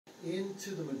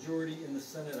into the majority in the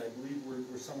Senate, I believe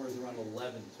we're somewhere around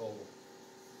 11 total,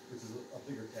 which is a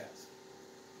bigger task.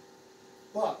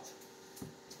 But,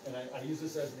 and I use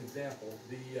this as an example,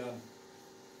 the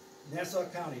Nassau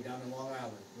County down in Long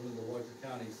Island, one of the larger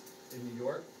counties in New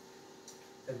York,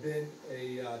 had been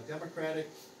a Democratic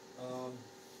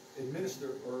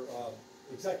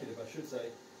executive, I should say,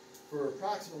 for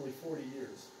approximately 40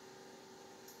 years.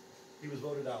 He was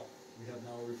voted out. We have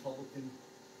now a Republican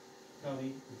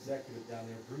county executive down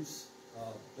there, Bruce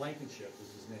Blankenship is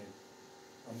his name.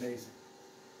 Amazing.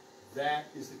 That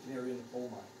is the canary in the coal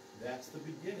mine. That's the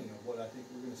beginning of what I think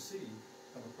we're going to see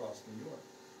come across New York.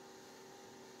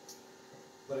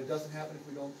 But it doesn't happen if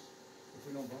we don't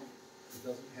vote. It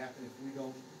doesn't happen if we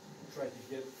don't try to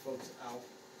get folks out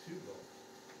to vote.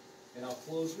 And I'll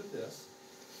close with this.